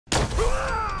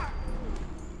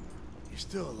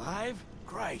still alive?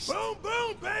 Christ. Boom,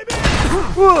 boom, baby!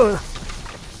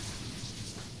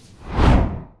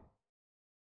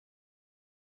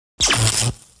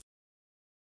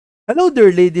 Hello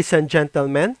there, ladies and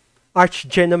gentlemen.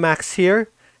 Archgenomaxx here,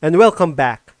 and welcome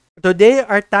back. Today,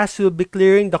 our task will be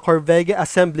clearing the Corvega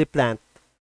Assembly Plant.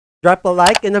 Drop a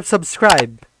like and a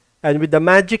subscribe. And with the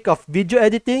magic of video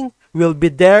editing, we'll be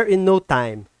there in no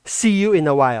time. See you in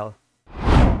a while.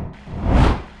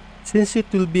 Since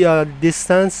it will be a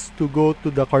distance to go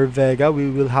to the Corvega, we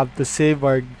will have to save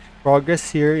our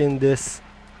progress here in this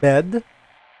bed.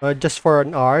 Just for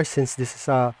an hour, since this is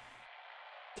a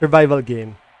survival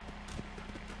game.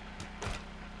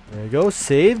 There we go,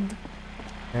 saved.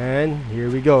 And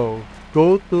here we go.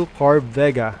 Go to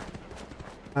Corvega.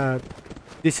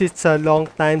 This is a long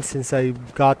time since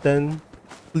I've gotten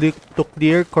to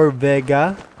clear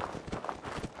Corvega.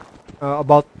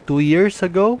 About 2 years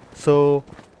ago. So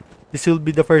this will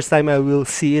be the first time I will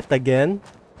see it again.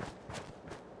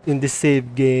 In the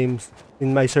save games.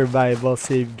 In my survival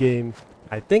save game.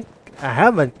 I think I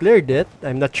haven't cleared it.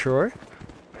 I'm not sure.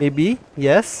 Maybe.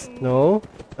 Yes. No.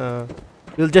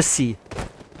 We'll just see.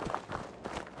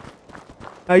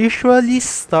 I usually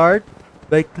start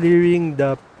by clearing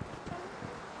the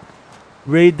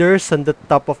raiders on the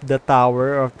top of the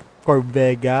tower of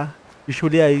Corvega.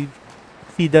 Usually I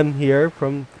see them here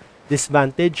from this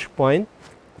vantage point.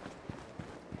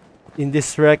 In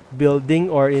this wrecked building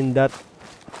or in that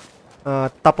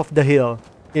top of the hill.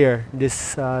 Here,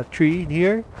 this tree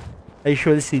here. I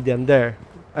usually see them there.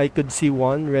 I could see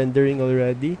one rendering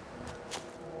already.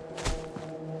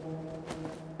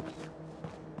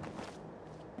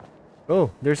 Oh,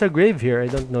 there's a grave here. I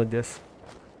don't know this.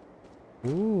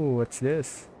 Ooh, what's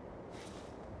this?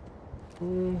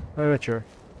 I'm not sure.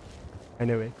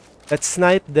 Anyway, let's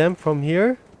snipe them from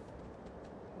here.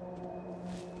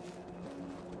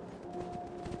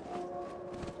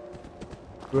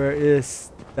 Where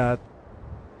is that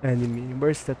enemy?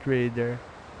 Where's that raider?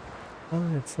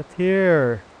 Oh, it's not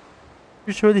here.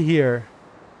 Usually here.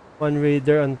 One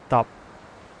raider on top.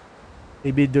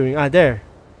 Maybe doing... Ah, there.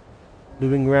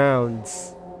 Doing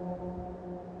rounds.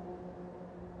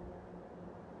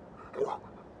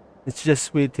 Let's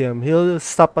just wait him. He'll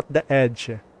stop at the edge.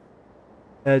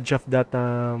 Edge of that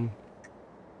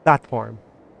platform.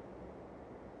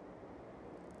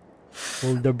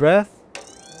 Hold the breath.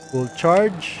 Full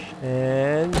charge.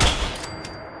 And...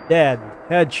 dead.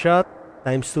 Headshot.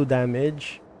 Times 2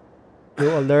 damage.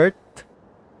 No alert.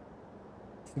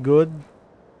 Good.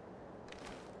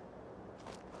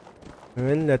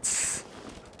 And let's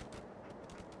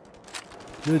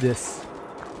do this.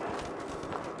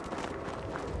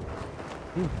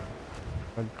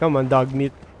 Come on,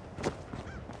 Dogmeat.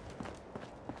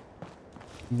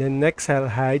 Then next I'll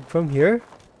hide from here.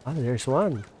 Ah, there's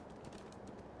one.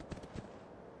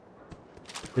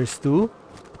 There's two.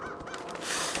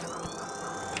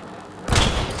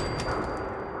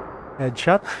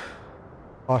 Headshot.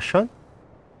 Caution.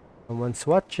 Someone's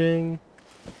watching.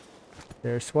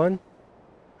 There's one.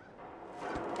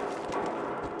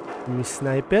 Let me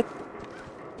snipe it.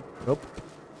 Nope.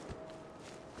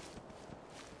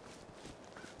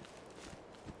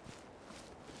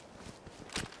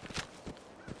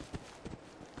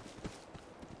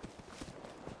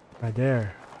 Ah,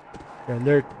 there.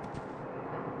 Alert.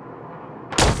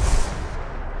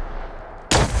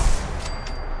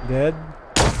 Dead.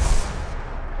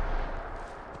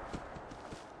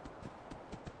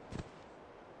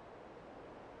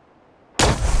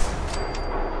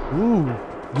 Ooh.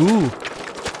 Ooh.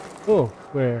 Oh,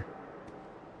 where?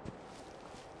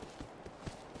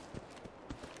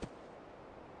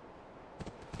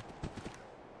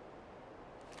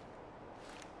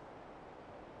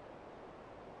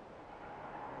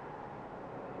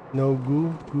 No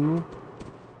goo.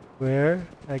 Where?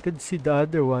 I could see the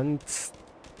other one. It's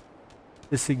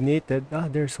designated. Ah,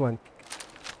 there's one.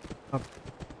 Up.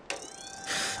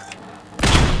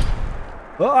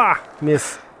 Ah!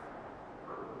 Miss.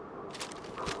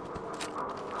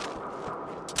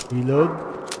 Reload.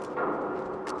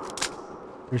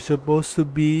 There's supposed to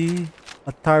be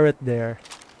a turret there.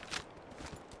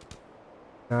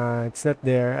 It's not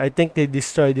there. I think they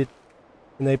destroyed it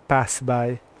when I passed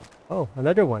by. Oh,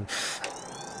 another one.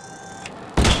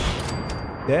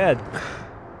 Dead.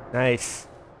 Nice.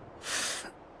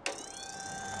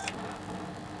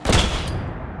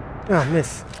 Ah,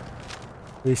 miss.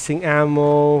 Wasting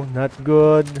ammo. Not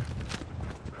good.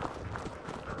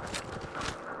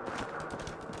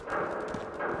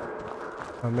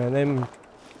 Oh man, I'm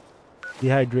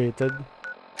dehydrated.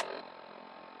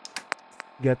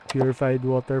 Get purified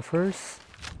water first.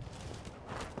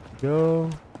 Go.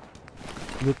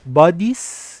 loot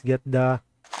bodies, get the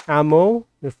ammo.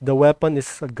 If the weapon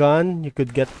is a gun, you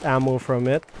could get ammo from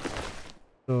it.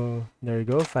 So there you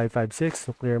go, 556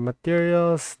 nuclear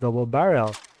materials, double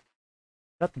barrel.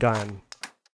 Shotgun.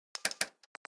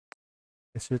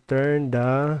 Let's return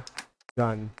the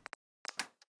gun.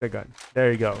 The gun.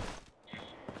 There you go.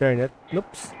 Turn it.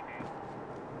 Oops.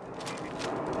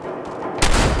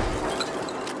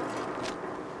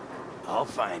 I'll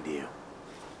find you.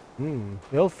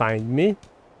 You'll find me.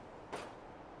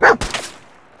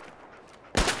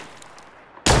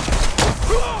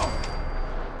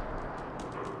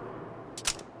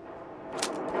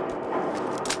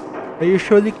 I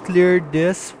usually clear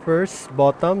this first,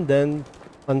 bottom, then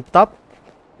on top.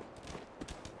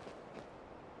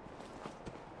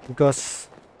 Because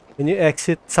when you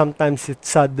exit, sometimes it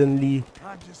suddenly,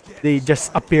 they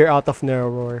just appear out of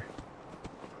nowhere.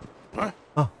 Huh?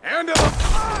 Oh. Hand up!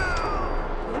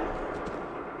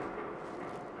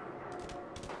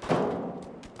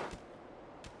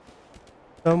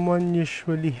 Someone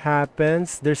usually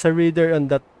happens. There's a raider on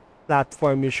that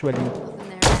platform usually.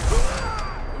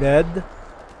 Dead.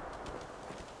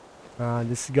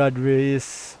 This god ray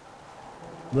is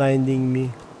blinding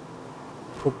me.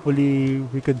 Hopefully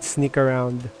we could sneak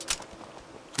around.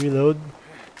 Reload.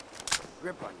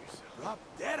 Grip on yourself. Drop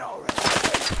dead already.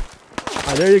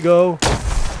 There you go.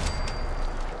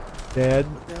 Dead.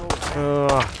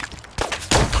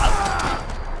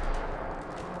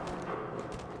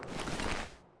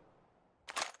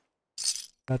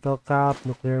 Battle cap,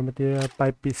 nuclear material,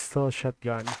 pipe pistol,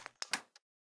 shotgun.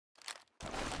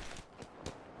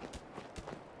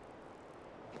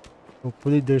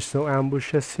 Hopefully there's no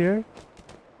ambushes here.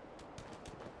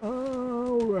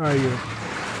 Where are you?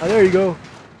 There you go.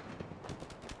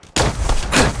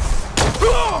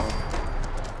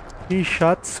 3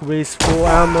 shots, wasteful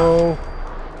ammo.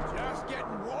 Just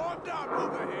getting warmed up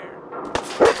over here.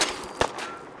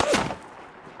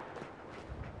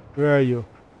 Where are you?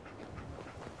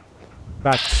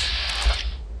 Bats.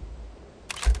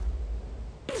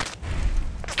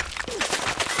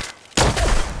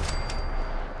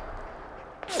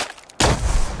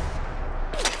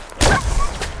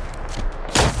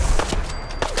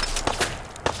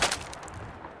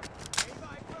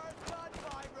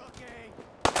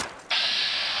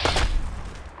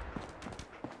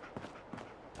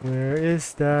 Where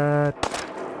is that?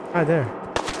 There.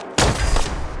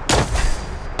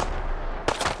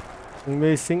 I'm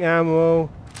wasting ammo.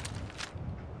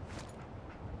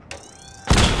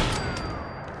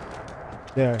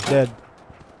 There, dead.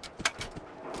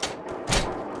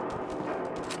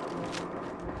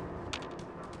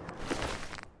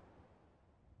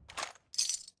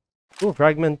 Oh,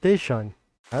 fragmentation.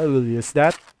 I will use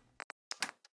that.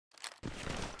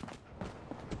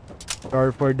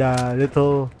 Sorry for the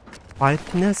little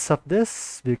quietness of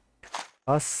this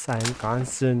because I'm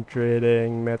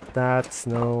concentrating. Metats,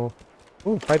 no.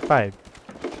 Oh, 5.5.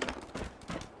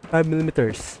 5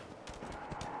 millimeters.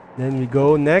 Then we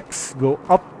go next, go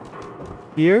up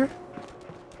here.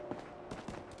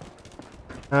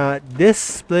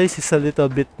 This place is a little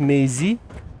bit mazy.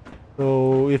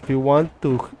 So if you want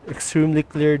to extremely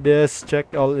clear this,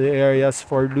 check all the areas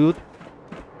for loot.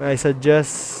 I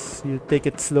suggest you take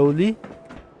it slowly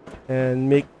and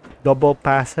make double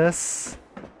passes.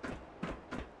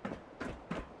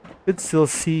 You could still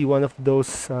see one of those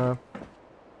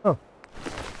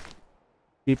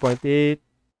 3.8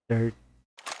 there.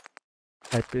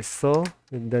 Type pistol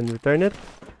and then return it.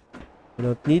 I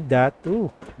don't need that.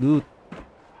 Ooh, loot.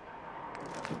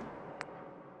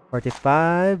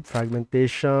 45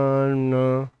 fragmentation.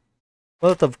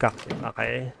 Molotov cocktail.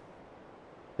 Okay.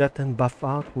 That and buff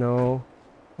out. No.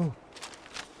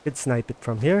 Could snipe it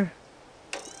from here.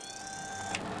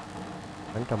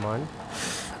 Come on.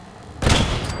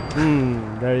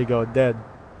 There you go. Dead.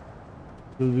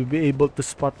 Will we be able to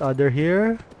spot other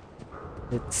here?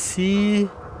 Let's see.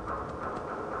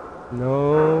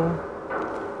 No.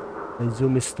 My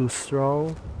zoom is too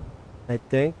strong. I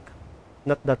think.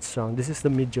 Not that strong. This is the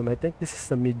medium. I think this is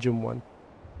the medium one.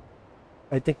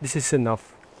 I think this is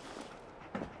enough.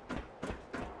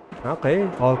 Okay,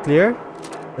 all clear.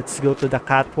 Let's go to the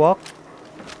catwalk.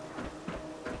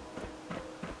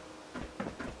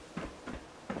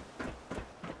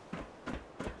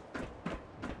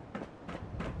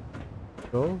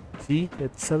 So, see,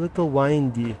 it's a little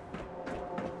windy.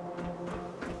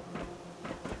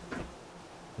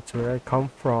 That's where I come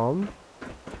from.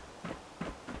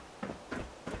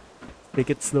 Take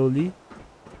it slowly.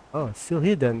 Oh, it's still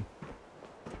hidden.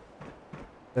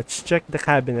 Let's check the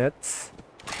cabinets.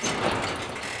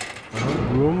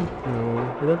 Broom?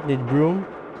 No, we don't need broom.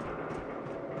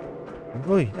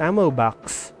 Uy, ammo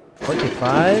box.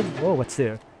 45. Oh, what's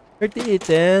there? 38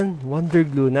 and Wonder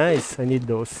Glue. Nice. I need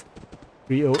those.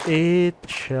 308.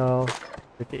 Shell.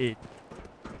 38.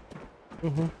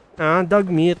 Ah, dog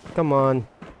meat. Come on.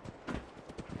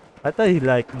 I thought he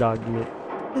liked dog meat.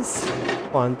 It's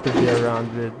fun to be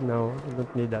around with. No, I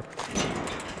don't need that.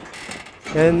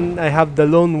 And I have the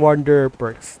Lone Wanderer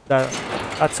perks.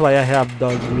 That's why I have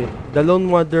dog meat. The Lone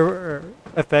Wanderer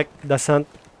effect doesn't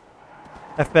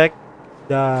affect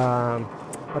the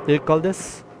what do you call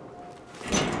this?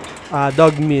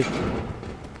 Dog meat.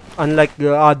 Unlike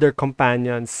the other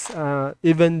companions,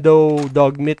 even though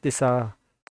dog meat is a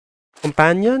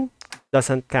companion,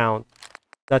 doesn't count.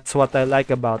 That's what I like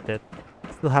about it.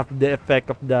 Still have the effect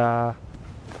of the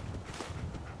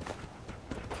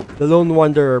Lone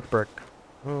Wanderer perk.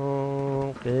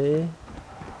 Okay.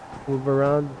 Move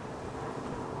around.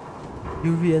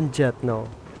 UV and jet, no.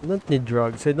 I don't need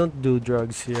drugs. I don't do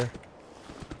drugs here.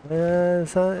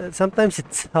 Sometimes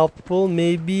it's helpful,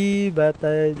 maybe, but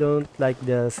I don't like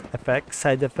the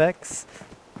side effects.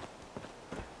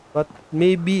 But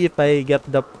maybe if I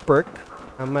get the perk,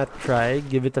 I might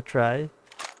give it a try.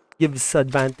 Gives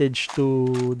advantage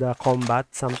to the combat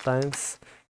sometimes.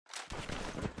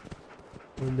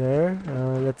 There.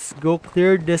 Let's go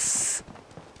clear this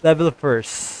level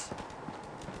first.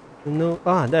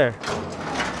 There.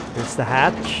 There's the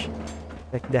hatch.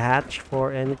 Check the hatch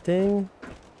for anything.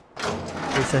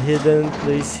 There's a hidden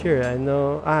place here. I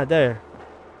know. There.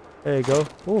 There you go.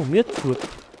 Oh, mute fruit.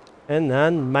 And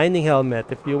then mining helmet.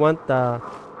 If you want the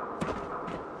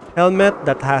helmet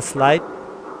that has light,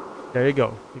 there you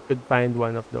go. You could find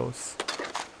one of those.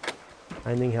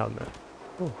 Mining helmet.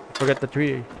 Oh, I forgot the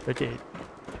 38.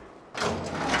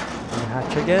 And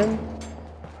hatch again.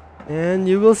 And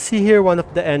you will see here one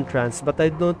of the entrance, but I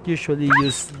don't usually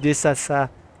use this as a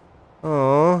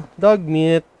dog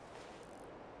meat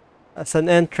as an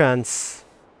entrance.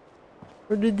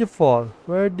 Where did you fall?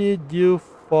 Where did you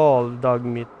fall, dog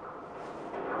meat?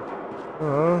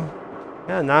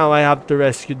 Yeah, now I have to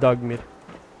rescue dog meat.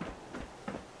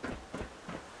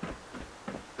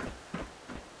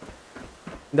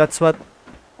 That's what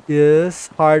is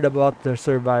hard about the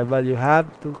survival. You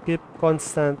have to keep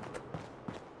constant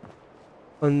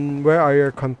on where are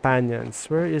your companions.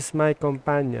 Where is my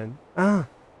companion?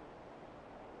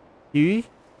 He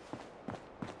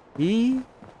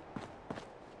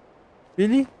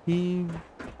really? He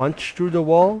punched through the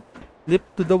wall?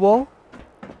 Flipped to the wall?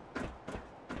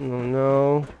 Oh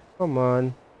no. Come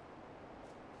on.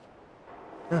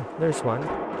 There's one.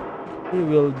 He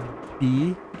will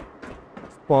be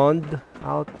spawned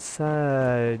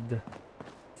outside.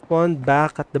 Spawned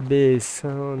back at the base.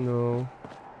 Oh no.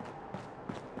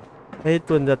 I hate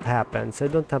when that happens. I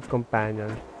don't have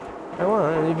companion.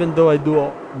 Even though I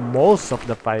do most of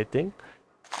the fighting,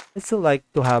 I still like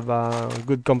to have a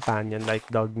good companion like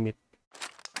Dogmeat.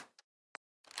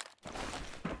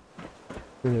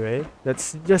 Anyway,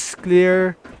 let's just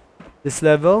clear this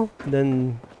level,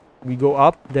 then we go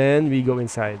up, then we go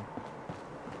inside.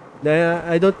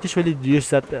 I don't usually use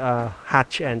that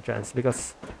hatch entrance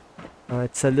because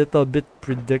it's a little bit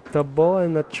predictable.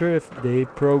 I'm not sure if they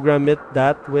program it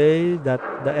that way, that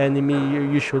the enemy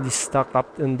usually stuck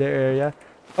up in the area.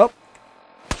 Oh!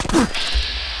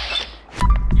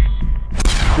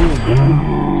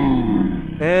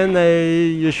 And I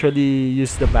usually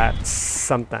use the bats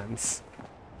sometimes.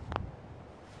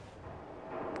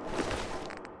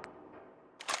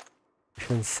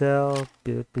 Cell,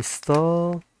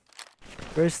 pistol.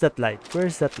 Where's that light?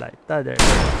 Where's that light? There.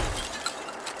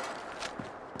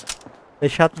 The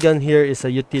shotgun here is a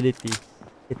utility.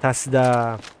 It has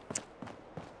the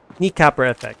kneecapper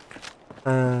effect.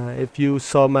 If you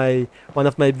saw one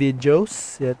of my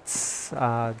videos, it's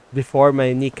before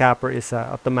my kneecapper is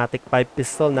a automatic pipe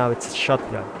pistol. Now it's a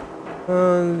shotgun.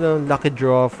 Lucky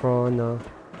draw from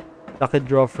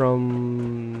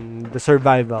the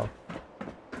survival.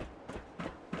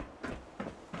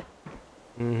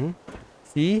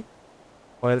 See?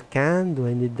 Oil can. Do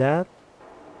I need that?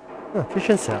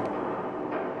 Fission cell.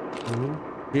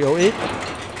 308.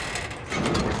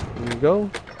 There we go.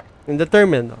 In the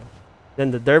terminal.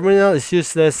 Then the terminal is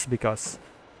useless because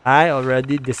I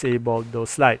already disabled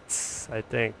those lights, I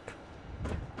think.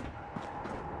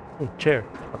 Chair.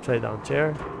 Upside down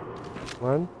chair.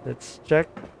 One. Let's check.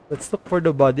 Let's look for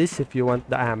the bodies if you want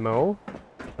the ammo.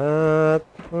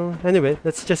 Anyway,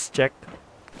 let's just check.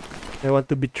 I want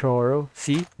to be thorough.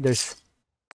 See? There's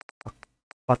a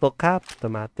bottle cap.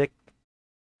 Automatic.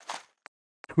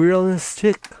 Squirrel and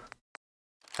stick.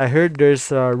 I heard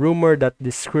there's a rumor that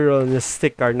the squirrel and the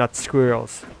stick are not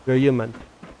squirrels. They're human.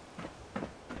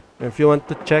 If you want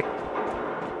to check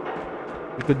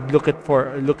You could look it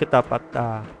up at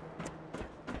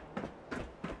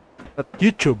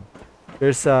YouTube.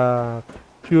 There's a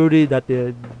theory that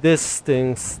these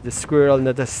things, the squirrel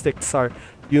nut sticks, are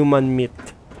human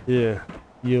meat. Yeah,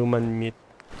 human meat.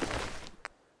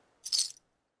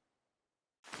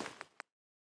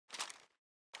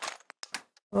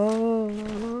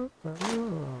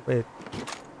 Wait.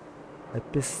 A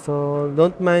pistol.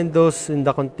 Don't mind those in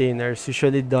the containers.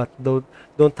 Usually don't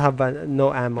have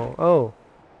no ammo. Oh,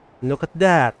 look at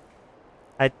that.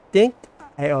 I think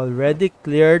I already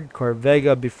cleared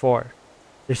Corvega before.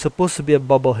 There's supposed to be a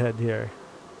bubblehead here.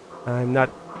 I'm not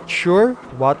sure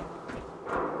what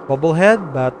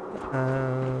bubblehead, but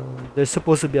there's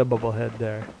supposed to be a bubblehead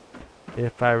there,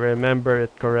 if I remember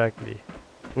it correctly.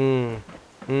 It's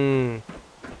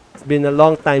been a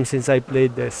long time since I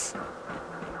played this.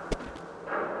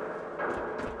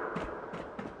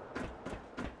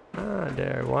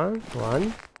 There, one.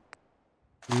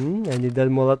 I need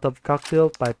a Molotov cocktail,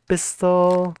 pipe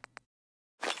pistol,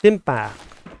 Stimpack.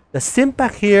 The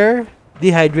Stimpack here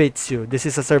dehydrates you. This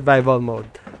is a survival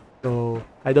mode, so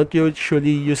I don't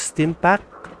usually use Stimpack.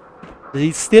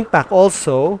 The Stimpack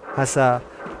also has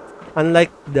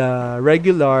unlike the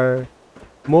regular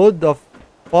mode of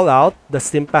Fallout, the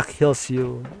Stimpack heals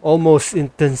you almost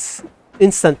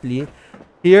instantly.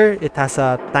 Here, it has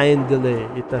a time delay.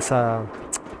 It has a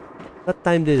not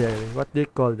time delay. What do you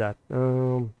call that?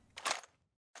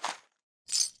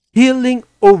 Healing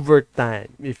over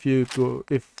time. If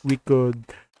we could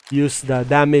use the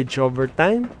damage over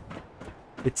time,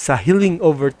 it's a healing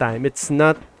over time. It's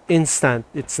not instant.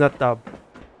 It's not a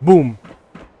boom,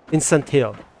 instant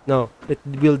heal. No, it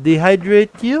will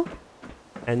dehydrate you,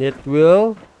 and it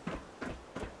will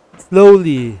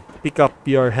slowly pick up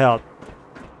your health,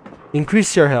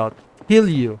 increase your health, heal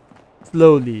you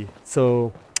slowly.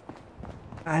 So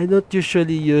I don't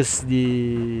usually use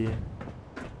the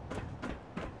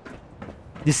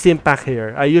Stimpack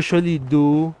here. I usually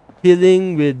do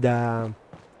healing with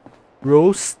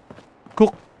roast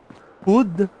cooked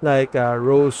food, like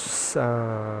roast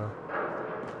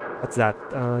what's that?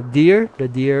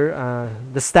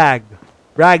 The stag,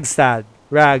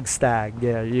 ragstag.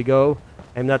 There you go.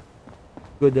 I'm not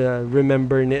good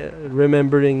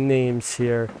remembering names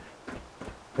here.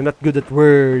 I'm not good at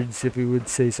words, if you would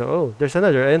say so. Oh, there's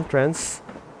another entrance.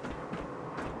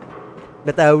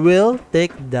 But I will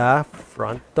take the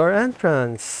front door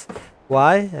entrance.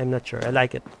 Why? I'm not sure. I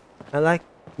like it. I like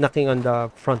knocking on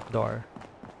the front door.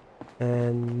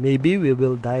 And maybe we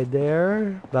will die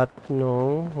there. But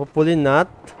no, hopefully not.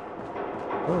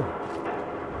 Oh.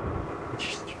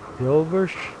 Silver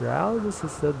shroud? This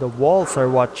is the walls are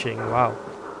watching. Wow.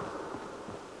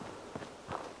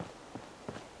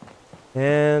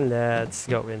 And let's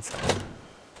go inside.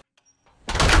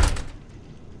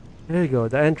 There you go,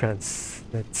 the entrance.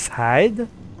 Let's hide.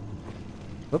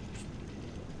 Oops.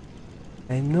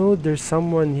 I know there's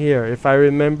someone here. If I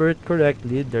remember it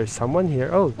correctly, there's someone here.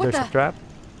 Oh, there's a trap.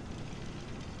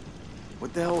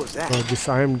 What the hell was that? So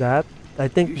disarm that. I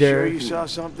think Sure you saw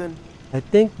something? I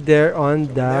think they're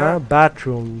on the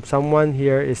bathroom. Someone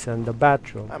here is in the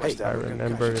bathroom. If I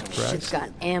remember it right. Shit's got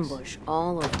ambush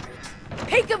all over it.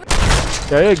 Take him!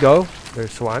 There you go.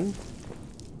 There's one.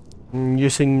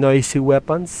 Using noisy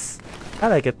weapons. I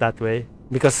like it that way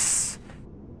because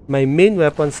my main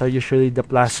weapons are usually the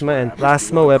plasma, and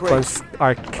plasma weapons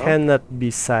cannot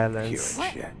be silenced.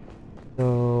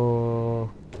 So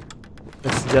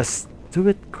let's just do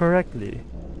it correctly.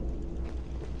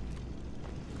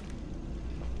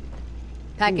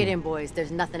 Pack it in, boys.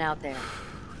 There's nothing out there.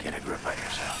 Get a grip on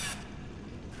yourself.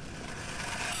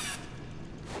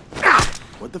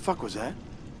 What the fuck was that?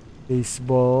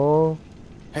 Baseball.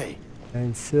 Hey.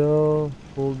 Pencil.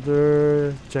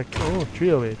 Folder. Check. Oh,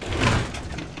 308.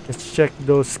 Let's check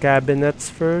those cabinets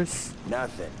first.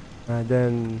 Nothing.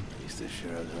 Then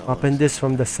open this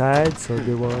from the side so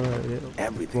they won't.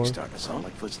 Everything's starting to sound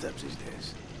like footsteps these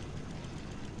days.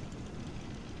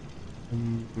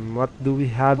 What do we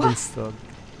have installed?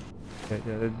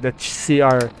 Okay, let's see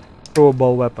our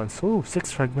throwable weapons. Oh,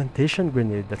 6 fragmentation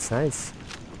grenade. That's nice.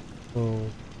 So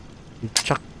we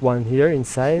chuck one here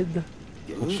inside.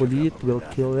 Hopefully it will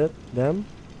kill them.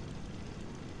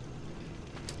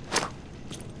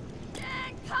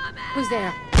 Who's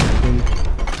there?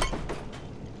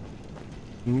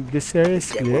 This area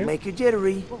is clear. Will make you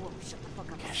jittery. Whoa, whoa, shut the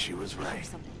fuck up. Guess she was right.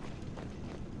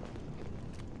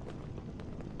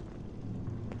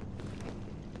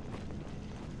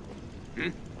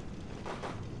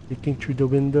 Looking through the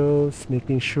windows,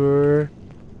 making sure.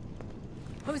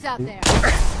 Who's out there?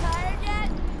 Tired yet?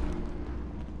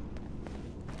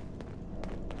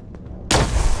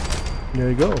 There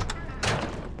you go.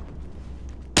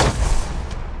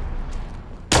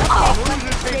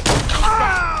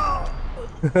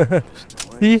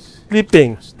 See?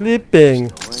 Sleeping. Sleeping.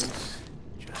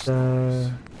 Just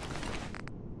noise.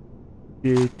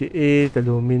 88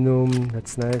 aluminum.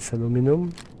 That's nice.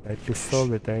 Aluminum. Light pistol.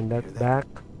 Return that back.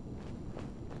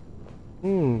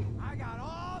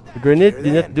 The grenade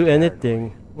did not do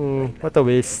anything. What a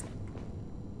waste.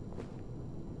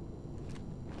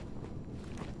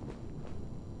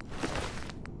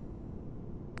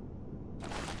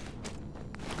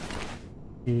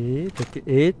 Okay,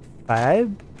 38,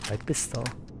 5. Light pistol.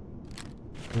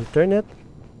 Return it.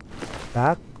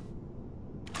 Back.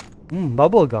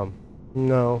 Bubble gum.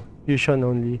 No, fusion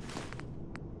only.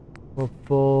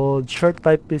 Muffled short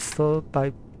pipe pistol,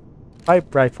 pipe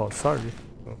rifle. Sorry.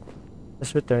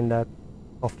 Let's return that.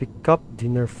 Coffee cup,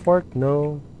 dinner fork.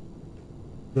 No.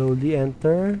 Slowly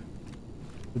enter.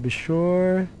 To be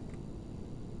sure.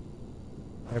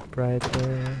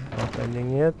 Typewriter.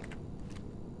 Opening it.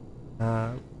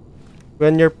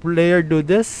 When your player do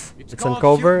this, it's on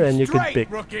cover and you can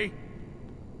pick. Rookie.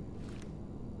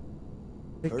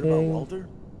 Heard about Picking. Walter?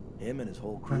 Him and his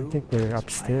whole crew? I think they're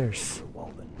upstairs.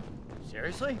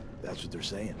 Seriously? That's what they're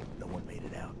saying. No one made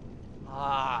it out.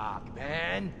 Ah,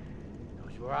 man.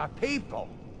 Those were our people.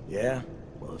 Yeah?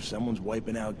 Well, if someone's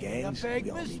wiping out A gangs, big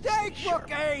we all need to mistake, stay sharp.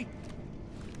 rookie!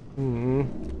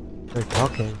 They're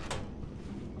talking.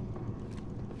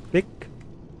 Pick.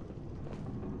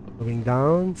 Going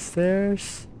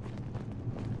downstairs.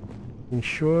 Making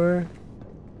sure.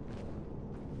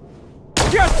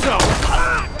 Get some!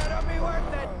 Better be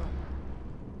worth it!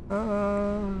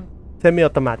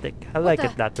 Semi-automatic. I like the-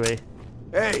 it that way.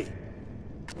 Hey!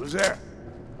 Who's there?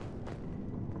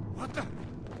 What the?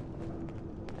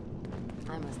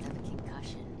 I must have a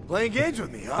concussion. Playing games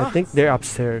with me, huh? I think they're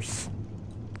upstairs.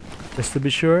 Just to be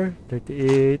sure.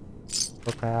 38.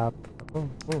 No cap. Oh.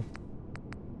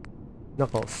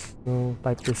 Knuckles. No.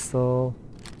 Pipe pistol.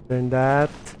 Turn that.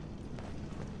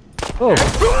 Oh!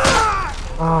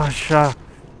 Ah, shit.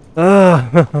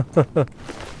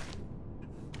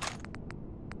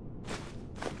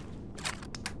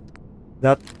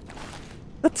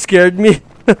 That scared me.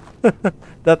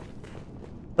 that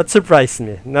surprised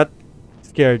me. Not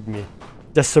scared me.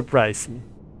 Just surprised me.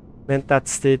 Mentat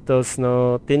status,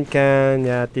 no. Tin can,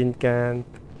 yeah, tin can.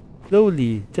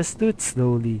 Slowly. Just do it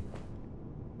slowly.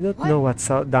 You don't know what's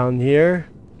out down here.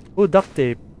 Oh, duct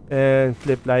tape. And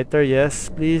flip lighter, yes,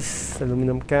 please.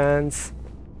 Aluminum cans.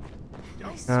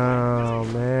 Oh,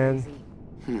 man.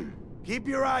 Keep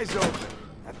your eyes open.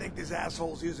 I think this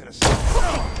asshole's using a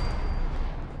cell.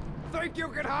 Think you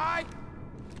can hide?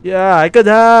 Yeah, I could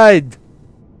hide.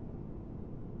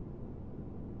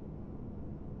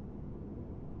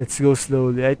 Let's go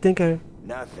slowly. I think I...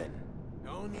 Nothing.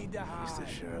 No need to He's the hide.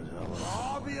 sheriff's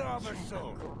I'll be over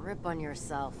soon. Grip on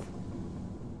yourself.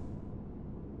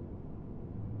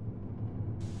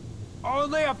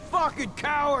 Only a fucking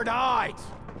coward hides!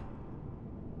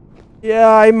 Yeah,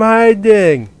 I'm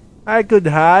hiding. I could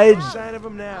hide. sign of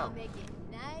him now. Make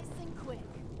it nice and quick.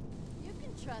 You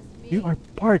can trust me. You are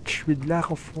parched with lack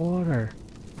of water.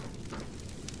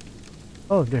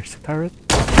 Oh, there's a turret.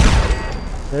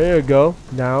 There you go.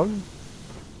 Down.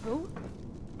 Who?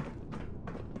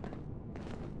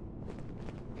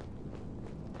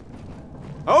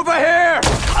 Over here!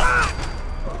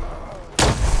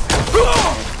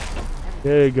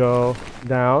 There you go.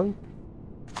 Down.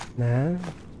 Man.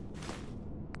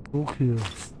 Who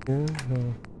kills? Yeah,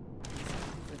 no.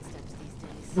 Footsteps these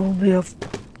days. Only have...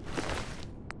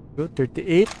 Good.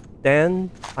 38.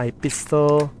 10. My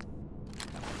pistol.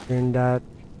 Turn that.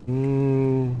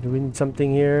 Do we need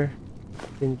something here?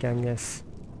 Tin can, yes.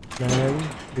 9.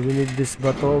 Do we need this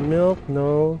bottle of milk?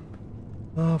 No.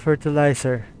 Oh,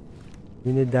 fertilizer.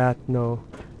 We need that? No.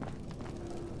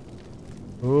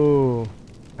 Oh,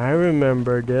 I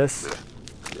remember this.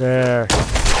 There.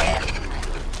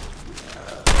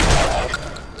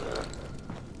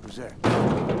 Who's there?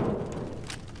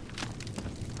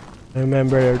 I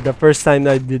remember the first time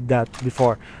I did that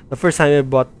before. The first time I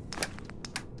bought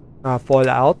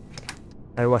Fallout,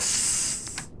 I was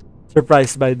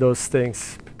surprised by those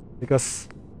things because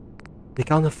they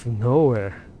came out of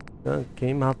nowhere.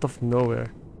 Came out of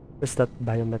nowhere. Where's that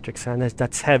biometric scan?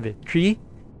 That's heavy. Three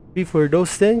for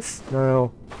those things?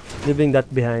 No, leaving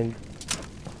that behind.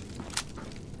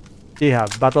 You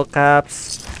have bottle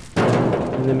caps,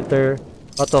 limiter,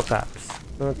 bottle caps.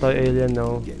 No toy alien,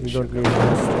 no. You don't need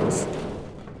those things.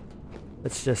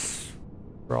 Let's just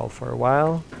crawl for a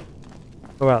while.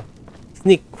 Well,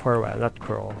 sneak for a while, not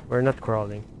crawl. We're not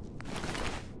crawling.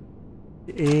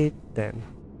 8, 10.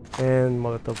 And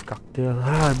Molotov cocktail.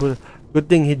 But good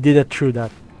thing he didn't throw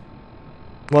that.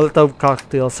 Molotov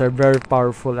cocktails are very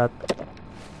powerful at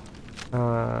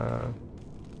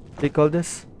what do you call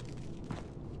this?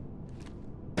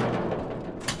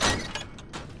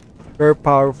 Very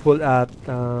powerful at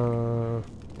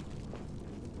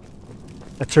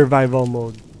survival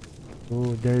mode.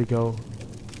 Oh, there you go.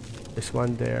 There's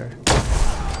one there.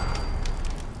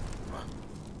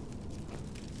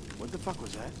 What the fuck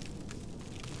was that?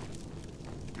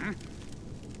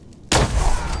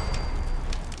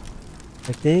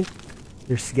 I think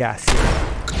there's gas here.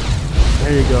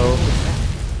 There you go.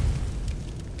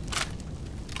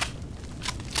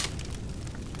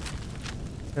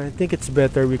 I think it's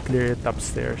better we clear it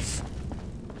upstairs.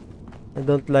 I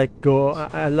don't like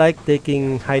I like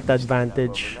taking height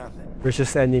advantage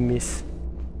versus enemies.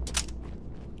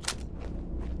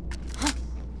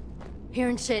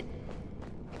 Hearing shit.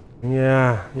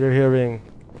 Yeah, you're hearing.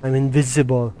 I'm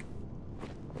invisible.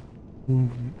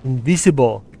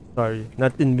 Invisible. Sorry,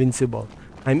 not invincible.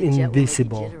 I'm Jet will make you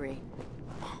invisible. jittery.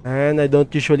 And I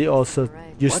don't usually also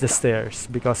Right. use the stairs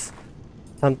because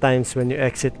sometimes when you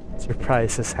exit,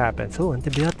 surprises happen. Oh,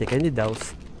 antibiotic. I need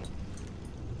those.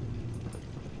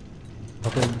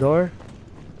 Open the door.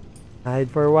 Hide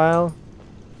for a while.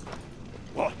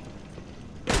 What?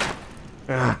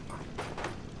 Ah.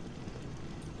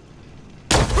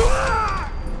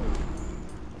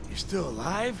 You still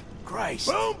alive? Christ.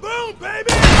 Boom, boom, baby!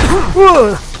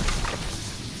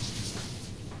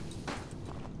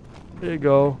 There you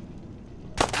go.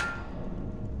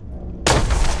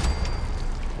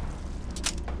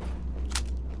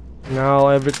 Now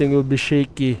everything will be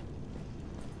shaky.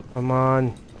 Come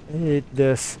on. I hate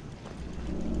this.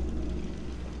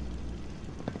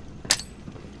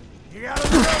 You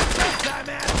gotta move this time,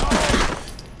 asshole!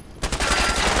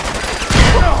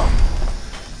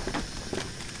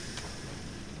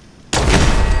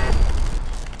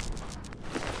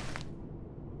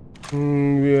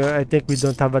 Yeah, I think we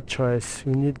don't have a choice.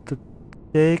 We need to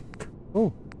take...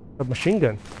 Oh, a machine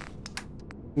gun.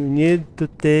 We need to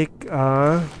take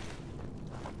a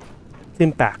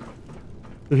Stimpack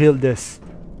to heal this.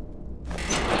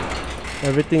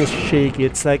 Everything is shaky.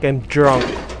 It's like I'm drunk.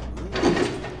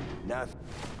 Nothing.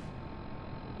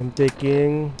 I'm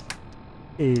taking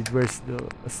aid. Where's the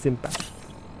Stimpack?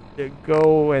 There you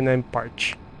go, and I'm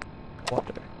parched.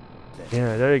 Water.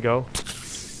 Yeah, there you go.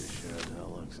 This sure as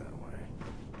hell looks that way.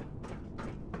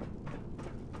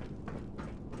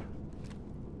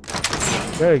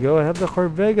 There you go. I have the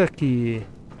Corvega key.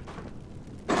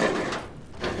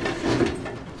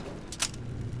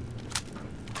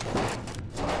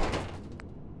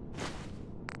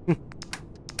 I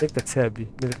think that's heavy.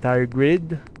 Military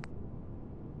grade.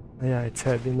 Yeah, it's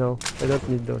heavy. No, I don't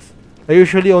need those. I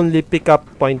usually only pick up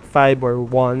 0.5 or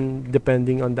 1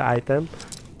 depending on the item.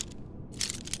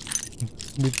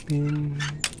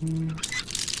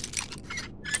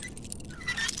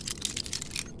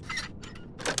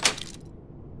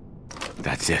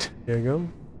 That's it. There you go.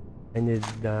 I need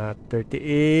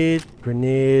 38,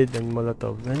 grenade, and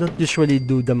Molotov. I don't usually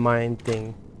do the mine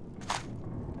thing.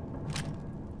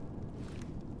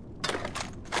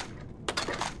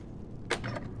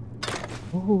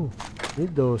 Oh,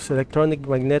 need those electronic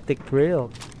magnetic rail.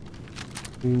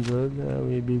 Good.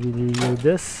 Maybe we renew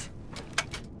this.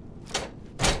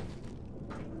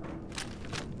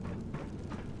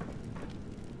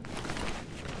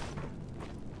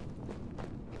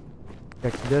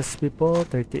 Check this, people.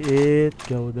 38,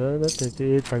 go down.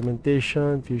 38,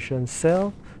 fragmentation, fusion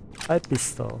cell, 5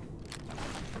 pistol.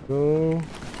 Go.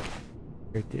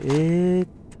 38.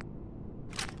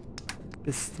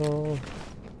 Pistol.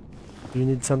 Do you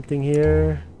need something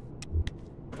here?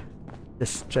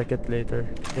 Just check it later.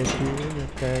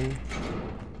 10.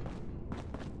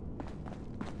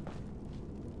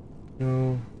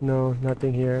 No,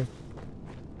 nothing here.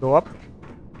 Go up.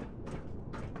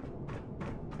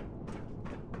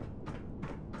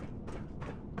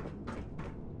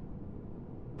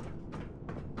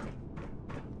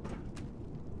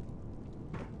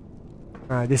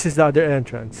 This is the other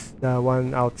entrance. The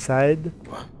one outside.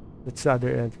 That's the other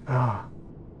end.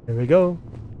 There we go.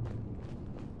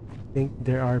 I think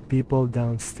there are people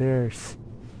downstairs.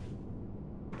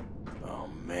 Oh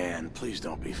man, please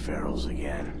don't be ferals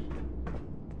again.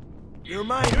 You're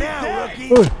mine now,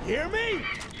 rookie! Ooh. Hear me?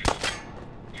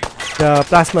 The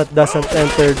plasma doesn't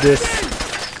enter this.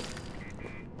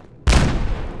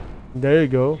 There you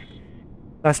go.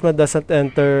 Plasma doesn't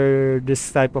enter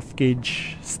this type of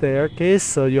cage staircase,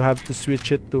 so you have to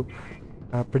switch it to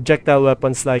projectile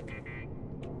weapons like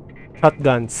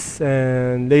shotguns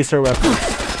and laser weapons.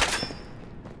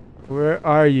 Where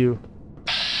are you?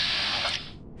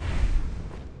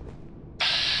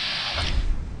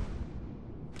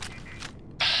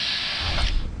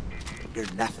 You're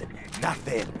nothing.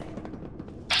 Nothing.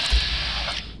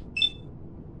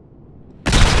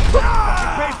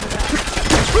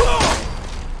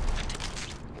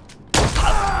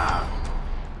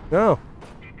 No.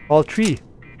 All three.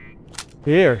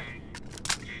 Here.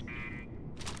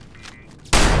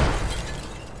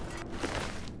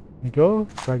 We go.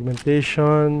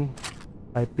 Fragmentation.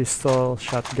 Eye pistol.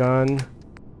 Shotgun.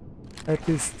 Eye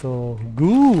pistol.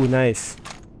 Goo. Nice.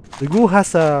 The goo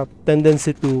has a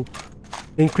tendency to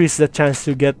increase the chance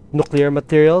to get nuclear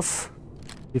materials.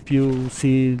 If you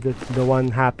see the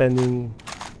one happening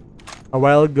a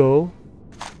while ago,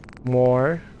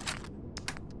 more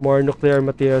nuclear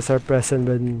materials are present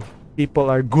when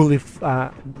people are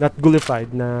not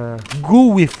gooified,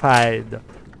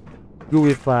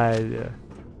 gooified.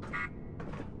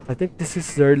 I think this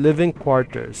is their living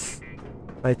quarters.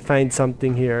 Might find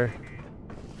something here.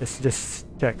 Let's just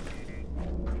check.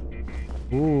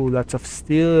 Ooh, lots of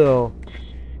steel.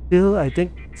 Steel, I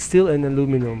think steel and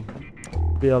aluminum.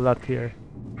 Be a lot here.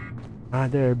 Ah,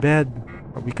 there, bed.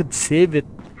 We could save it.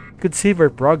 We could save our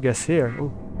progress here.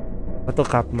 Ooh. Bottle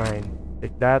cap mine.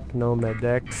 Take that. No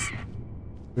medex.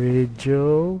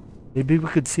 Radio. Maybe we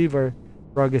could save our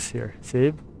progress here.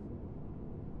 Save.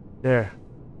 There.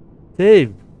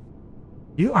 Save.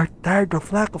 You are tired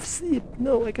of lack of sleep.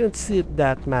 No, I can't sleep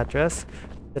that mattress.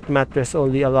 That mattress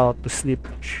only allowed to sleep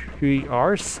 3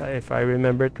 hours, if I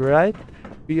remember it right.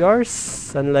 3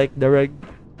 hours. Unlike the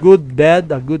good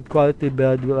bed, a good quality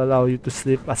bed will allow you to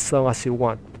sleep as long as you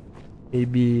want.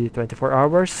 Maybe 24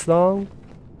 hours long.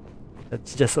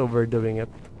 That's just overdoing it.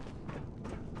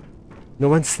 No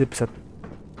one sleeps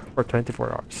for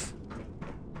 24 hours.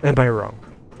 Am I wrong?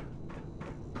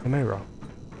 Am I wrong?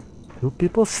 Do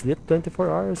people sleep 24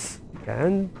 hours?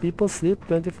 Can people sleep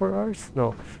 24 hours?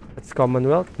 No. That's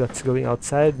Commonwealth. That's going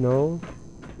outside. No.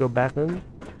 Go back in.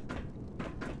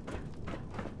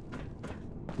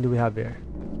 What do we have here?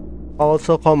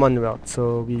 Also Commonwealth.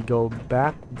 So we go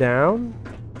back down.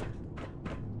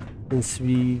 Since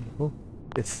we... Oh,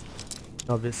 this.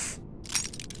 Novice.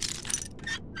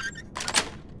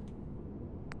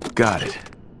 Got it.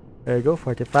 There you go.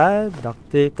 45.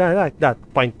 Duct tape. I like that.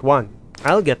 0.1.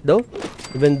 I'll get those.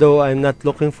 Even though I'm not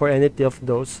looking for any of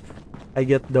those, I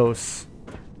get those.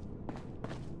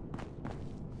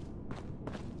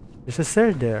 There's a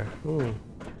stair there.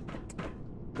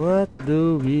 What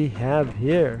do we have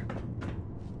here?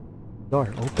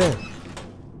 Door open.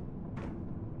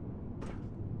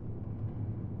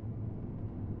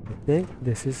 I think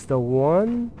this is the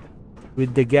one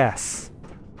with the gas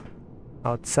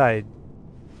outside.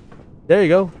 There you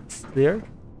go. It's clear.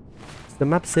 Is the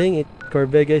map saying it?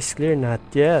 Corvega is clear? Not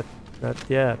yet. Not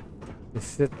yet.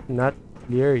 Is it not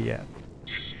clear yet?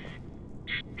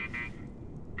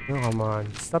 Oh, come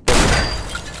on. Stop it.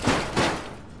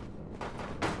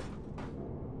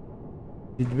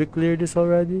 Did we clear this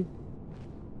already?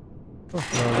 Oh,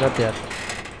 no, not yet.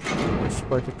 It's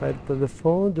 45 to the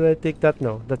phone. Do I take that?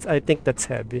 No. I think that's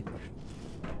heavy.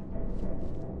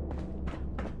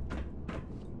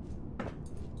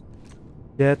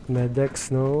 Get medex.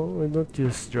 No, we don't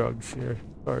use drugs here.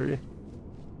 Sorry.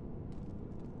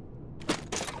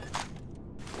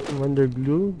 Wonder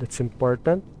glue. That's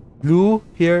important. Glue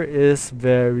here is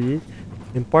very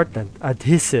important.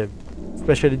 Adhesive.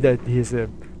 Especially the adhesive.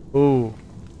 Ooh.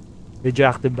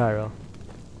 Radioactive barrel.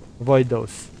 Avoid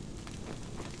those.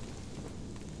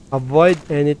 Avoid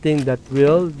anything that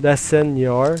will lessen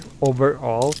your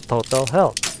overall total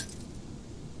health.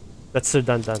 That's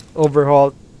redundant.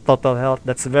 Overall total health.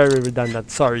 That's very redundant.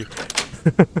 Sorry.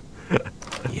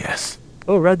 Yes.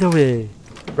 Oh, Radaway.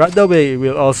 Radaway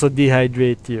will also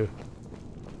dehydrate you.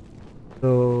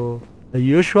 So, the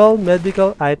usual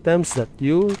medical items that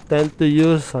you tend to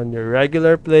use on your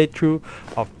regular playthrough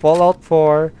of Fallout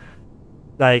 4,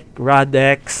 like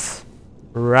Rad-X,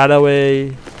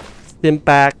 Radaway,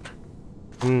 Stimpack.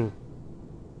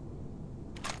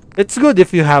 It's good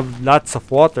if you have lots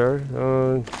of water.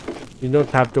 You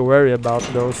don't have to worry about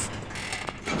those.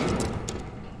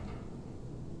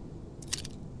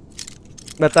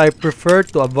 But I prefer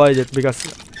to avoid it because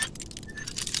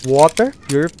water,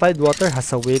 purified water,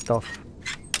 has a weight of...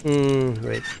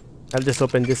 wait. I'll just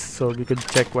open this so we could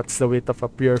check what's the weight of a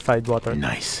purified water.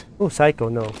 Nice. Oh, Psycho,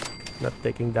 no. Not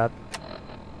taking that.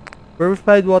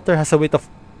 Purified water has a weight of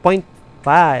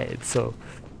 0.5, so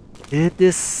it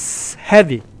is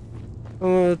heavy.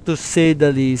 To say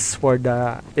the least for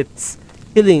its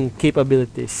healing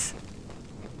capabilities.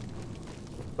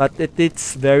 But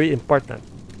it's very important.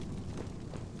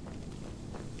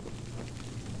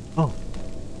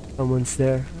 Someone's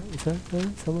there. Is there?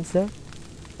 Someone's there?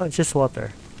 Oh, it's just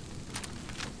water.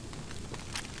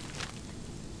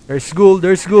 There's ghoul.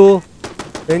 There's ghoul.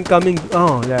 Incoming.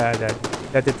 Oh, yeah,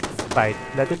 let it fight.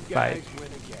 Let it fight.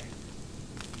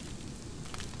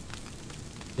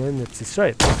 And it's his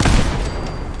right.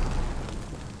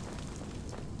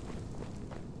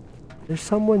 There's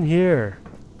someone here.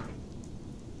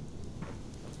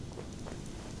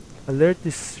 Alert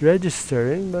is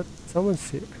registering, but someone's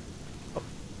here. Oh,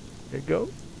 there you go.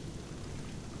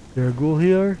 There a ghoul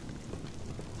here.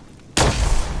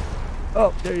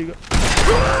 Oh, there you go.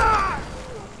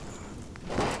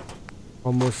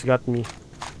 Almost got me.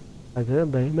 I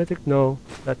didn't biometric? No,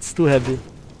 that's too heavy.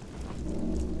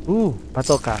 Ooh,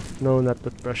 battle cap. No, not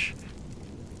toothbrush.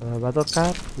 Battle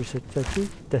cap, research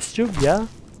test tube, yeah.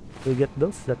 We get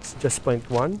those. That's just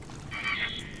 0.1.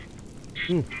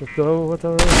 Let's go. What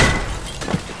are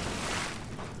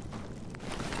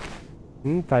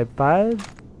 5.5.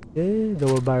 Okay,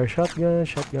 double barrel shotgun,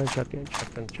 shotgun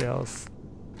shells.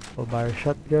 Double barrel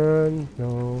shotgun,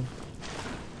 no.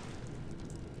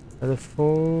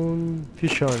 Telephone,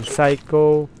 fusion,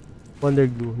 psycho, wonder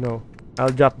glue, no. I'll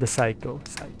drop the psycho.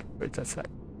 Where's that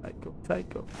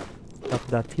psycho? Drop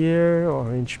that here.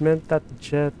 Orange mentat,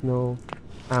 jet, no.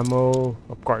 Ammo,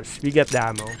 of course. We get the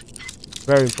ammo.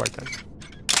 Very important.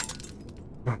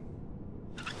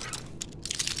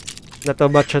 Not a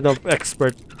much of an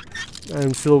expert.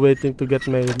 I'm still waiting to get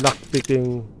my lock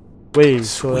picking way,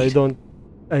 so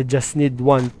I just need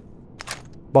one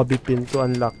bobby pin to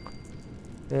unlock.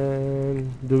 And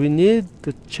do we need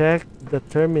to check the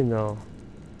terminal?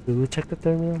 Do we check the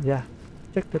terminal? Yeah,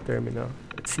 check the terminal.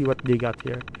 Let's see what they got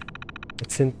here.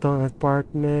 It's in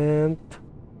apartment.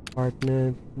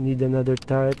 Need another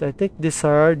turret. I think these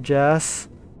are just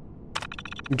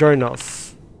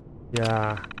journals.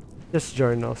 Yeah, just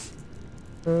journals.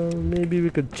 Maybe we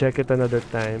could check it another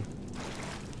time.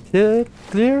 Is it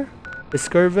clear? Is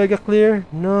Corvega clear?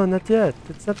 No, not yet.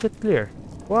 It's not yet clear.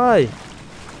 Why?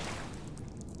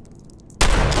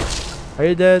 Are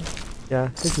you dead? Yeah,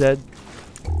 he's dead.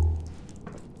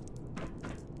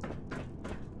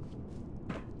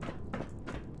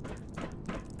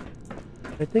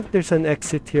 I think there's an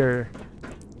exit here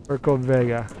for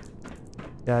Corvega.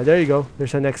 Yeah, there you go.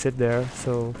 There's an exit there.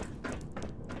 So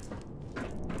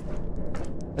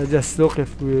I'll just look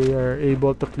if we are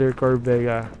able to clear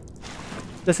Corvega.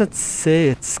 Doesn't say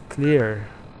it's clear.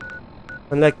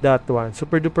 Unlike that one.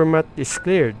 Super Duper Mat is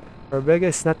cleared. Corvega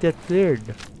is not yet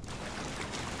cleared.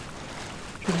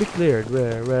 Should be cleared.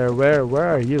 Where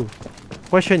are you?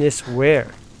 Question is where?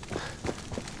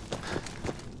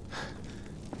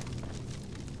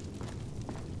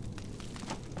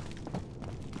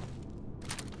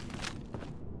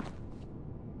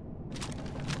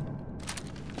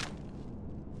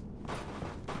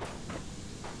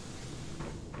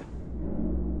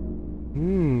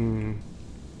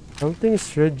 Something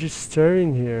is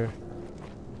registering here.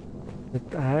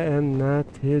 But I am not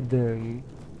hidden.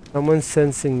 Someone's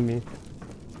sensing me.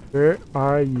 Where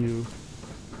are you?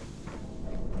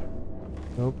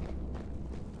 Nope.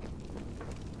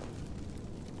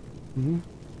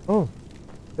 Oh,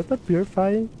 is that a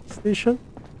purifying station?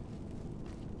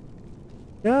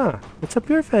 Yeah, it's a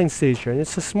purifying station.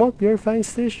 It's a small purifying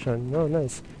station. Oh,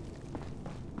 nice.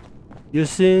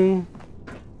 Using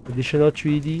additional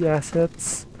 3D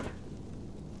assets.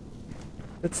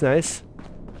 That's nice.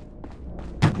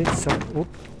 I think so. Oop.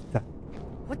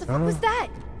 What the fuck was that?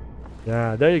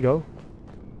 Yeah, there you go.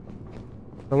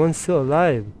 Someone's still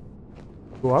alive.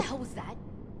 Go up. What the hell was that?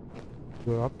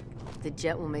 Go up. The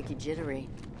jet will make you jittery.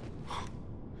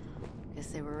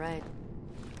 Guess they were right.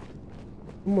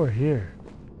 One more here.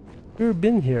 You've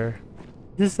been here.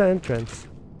 This is the entrance.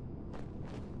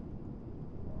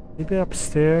 Maybe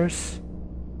upstairs.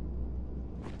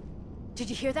 Did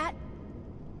you hear that?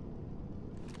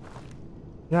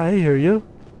 Yeah, I hear you.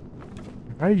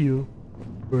 Where are you?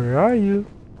 Where are you?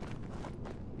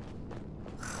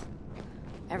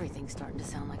 Everything's starting to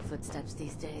sound like footsteps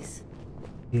these days.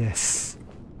 Yes.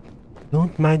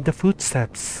 Don't mind the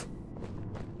footsteps.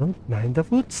 Don't mind the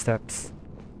footsteps.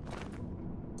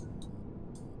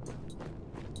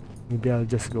 Maybe I'll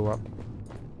just go up.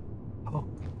 Oh,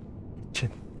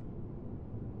 kitchen.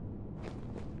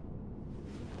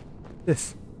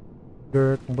 This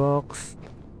dirt box.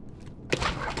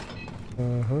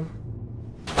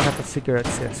 Packet of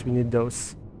cigarettes, yes, we need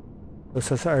those.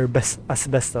 Those are best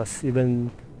asbestos, even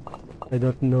I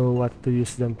don't know what to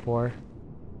use them for.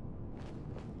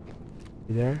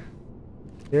 You there?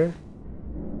 Here?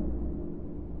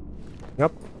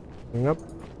 Up. Going up.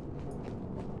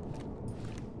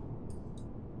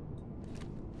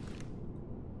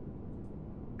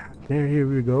 There, here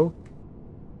we go.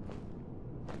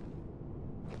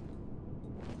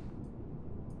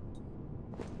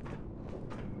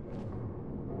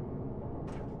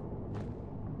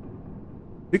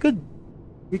 We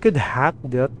could hack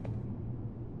that.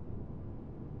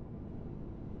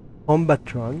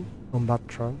 Combatron.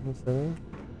 What's that?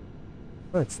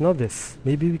 Oh, it's not this.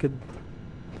 Maybe we could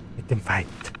make them fight.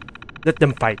 Let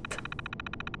them fight.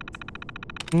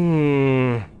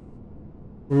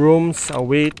 Rooms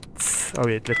awaits. Oh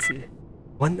wait, let's see.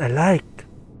 One alike.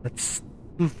 That's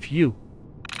too few.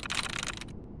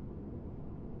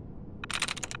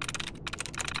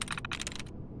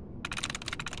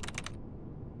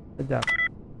 Adapt.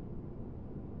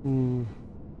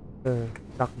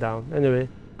 Lock down. Anyway,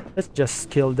 let's just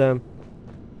kill them.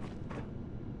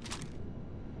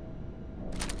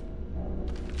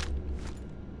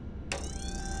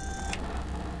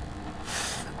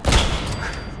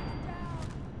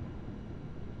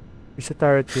 There's a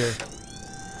turret here.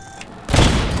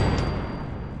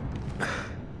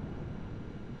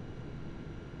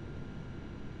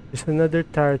 There's another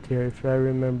turret here, if I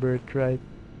remember it right.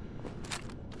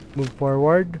 Move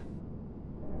forward.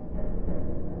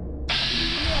 You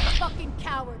fucking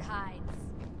coward hides.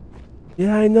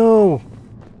 Yeah, I know.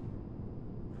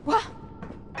 What?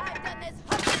 I've done this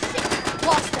fucking shit.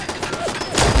 Lost it.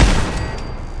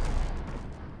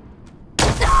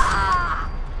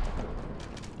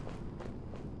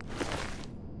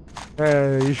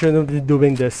 You shouldn't be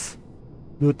doing this.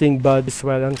 Looting bodies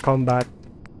while in combat.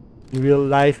 In real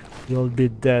life, you'll be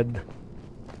dead.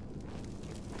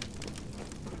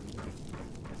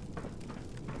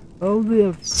 Only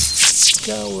a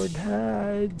coward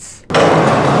hides. Head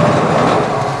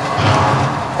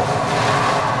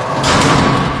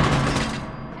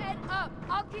up.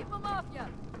 I'll keep them off you.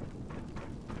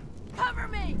 Cover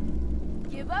me.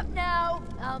 Give up now.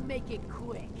 I'll make it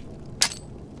quick.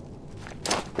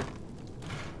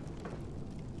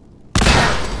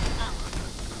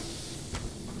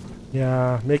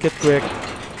 Yeah, make it quick.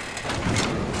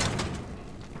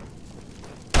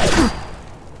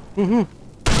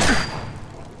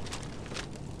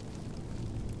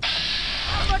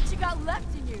 How much you got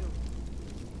left in you?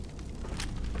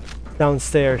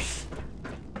 Downstairs.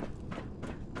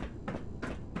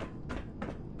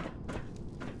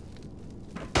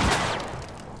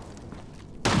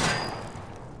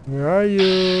 Where are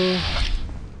you?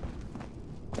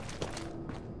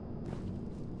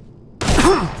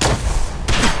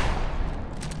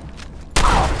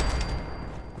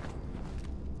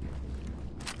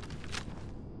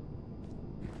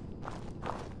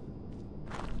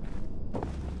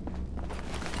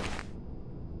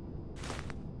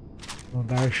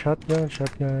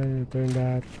 Shotgun, return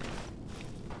that.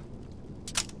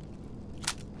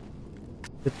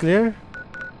 Is it clear?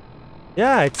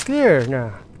 Yeah, it's clear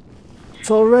now. It's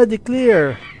already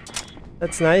clear.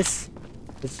 That's nice.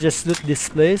 Let's just loot this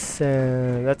place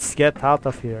and let's get out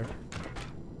of here.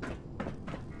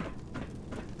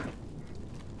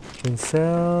 Can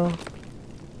sell.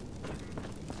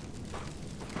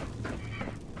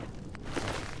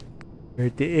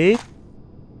 $38.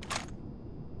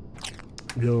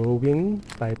 Glowing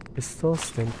pipe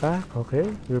pistols, 10 pack. Okay,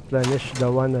 replenish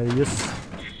the one I used.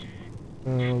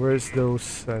 Where's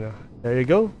those? There you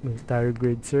go. Military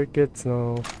grade circuits.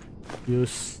 No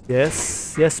use.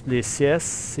 Yes, yes, please. Yes,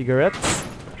 cigarettes.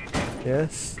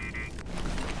 Yes.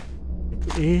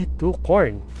 2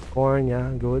 corn. Corn,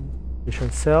 yeah, good.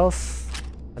 Vision cells.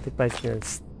 35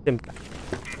 minutes. 10 pack.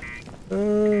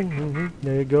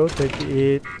 There you go.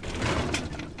 38.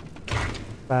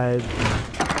 5.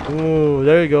 Ooh,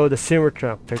 there you go, the simmer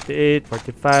trunk. 38,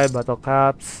 45, bottle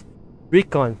caps.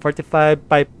 Recon, 45,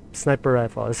 pipe sniper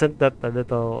rifle. Isn't that a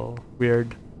little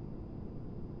weird?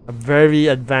 A very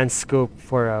advanced scope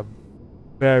for a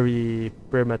very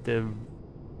primitive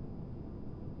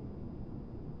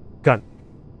gun.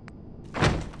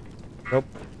 Nope,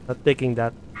 not taking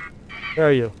that. Where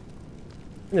are you?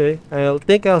 Anyway,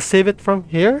 I'll save it from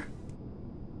here.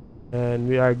 And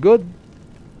we are good.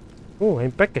 Oh,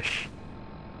 I'm peckish.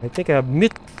 I think I have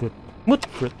meat fruit.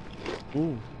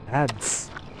 Ooh, ads.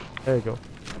 There you go.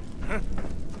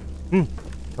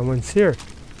 Someone's here.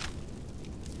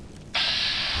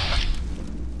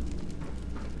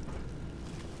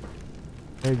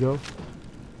 There you go.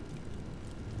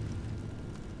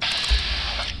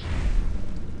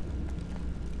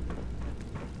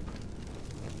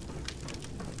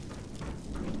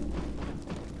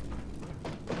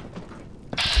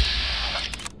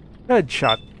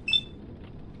 Headshot.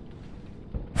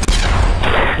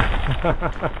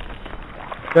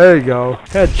 There you go.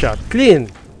 Headshot. Clean.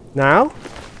 Now,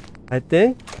 I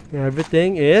think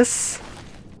Everything is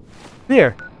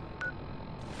clear.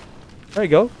 There you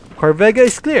go. Corvega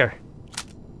is clear.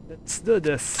 Let's do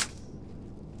this.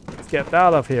 Let's get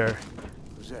out of here.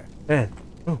 Who's there? Man.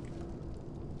 Oh.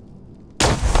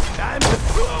 Time to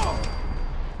go!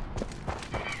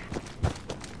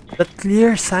 The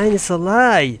clear sign is a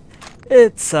lie.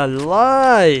 It's a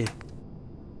lie.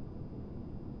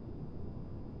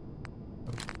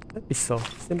 That is so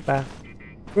simple.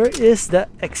 Where is the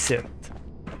exit?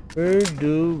 Where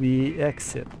do we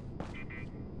exit?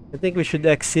 I think we should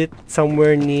exit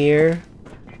somewhere near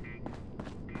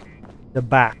the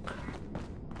back.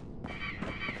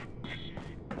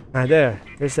 Ah, there.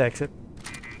 There's the exit.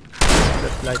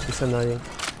 That light is annoying.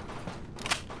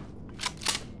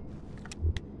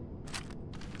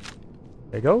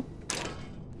 There you go.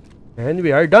 And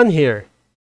we are done here.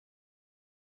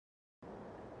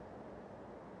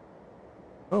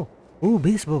 Oh. Ooh,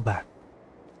 baseball bat.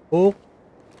 Oh,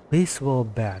 baseball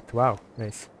bat. Wow,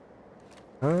 nice.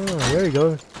 Ah, there you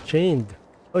go. Chained.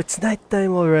 Oh, it's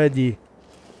nighttime already.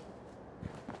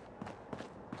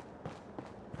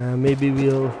 Maybe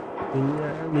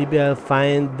maybe I'll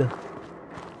find.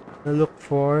 I'll look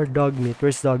for dog meat.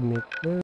 Where's dog meat?